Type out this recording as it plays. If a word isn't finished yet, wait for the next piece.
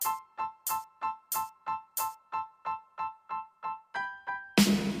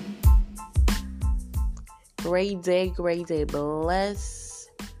Great day, blessed,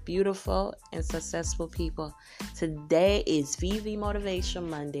 beautiful, and successful people. Today is VV Motivation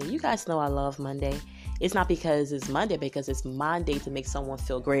Monday. You guys know I love Monday. It's not because it's Monday, because it's my day to make someone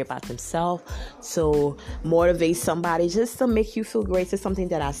feel great about themselves, to motivate somebody, just to make you feel great. It's something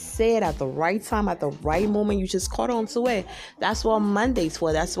that I said at the right time, at the right moment. You just caught on to it. That's what Monday's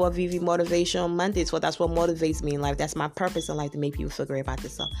for. That's what VV Motivation Monday's for. That's what motivates me in life. That's my purpose in life, to make people feel great about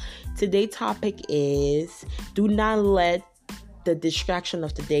themselves. Today's topic is: do not let the distraction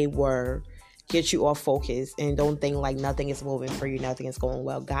of the day get you off focus, and don't think like nothing is moving for you, nothing is going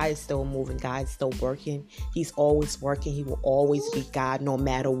well. God is still moving. God is still working. He's always working. He will always be God no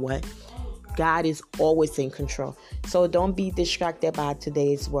matter what. God is always in control. So don't be distracted by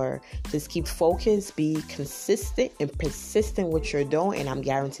today's word. Just keep focused, be consistent and persistent with what you're doing, and I'm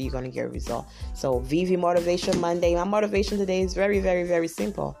guaranteed you're going to get a result. So VV Motivation Monday. My motivation today is very, very, very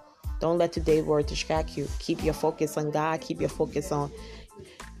simple. Don't let today's word distract you. Keep your focus on God. Keep your focus on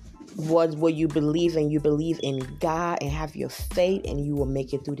what you believe in. You believe in God and have your faith, and you will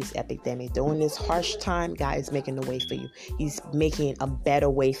make it through this epidemic. During this harsh time, God is making the way for you. He's making a better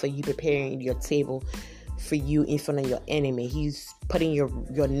way for you, preparing your table for you in front of your enemy. He's putting your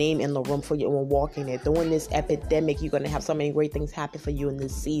name in the room for you and walking it. During this epidemic, you're going to have so many great things happen for you in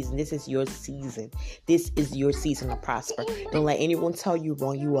this season. This is your season. This is your season to prosper. Don't let anyone tell you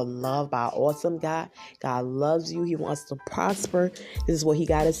wrong. You are loved by an awesome God. God loves you. He wants to prosper. This is what He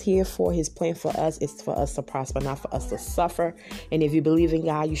got us here for. His plan for us is for us to prosper, not for us to suffer. And if you believe in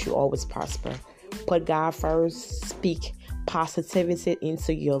God, you should always prosper. Put God first. Speak positivity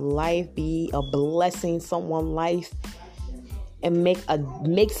into your life. Be a blessing in someone's life, and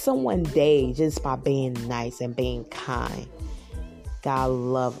make someone day just by being nice and being kind. God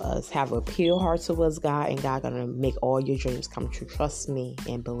love us. Have a pure heart towards God, and God gonna make all your dreams come true. Trust me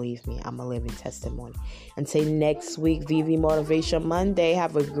and believe me. I'm a living testimony. Until next week, VV Motivation Monday.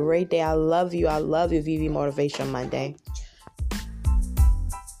 Have a great day. I love you. VV Motivation Monday.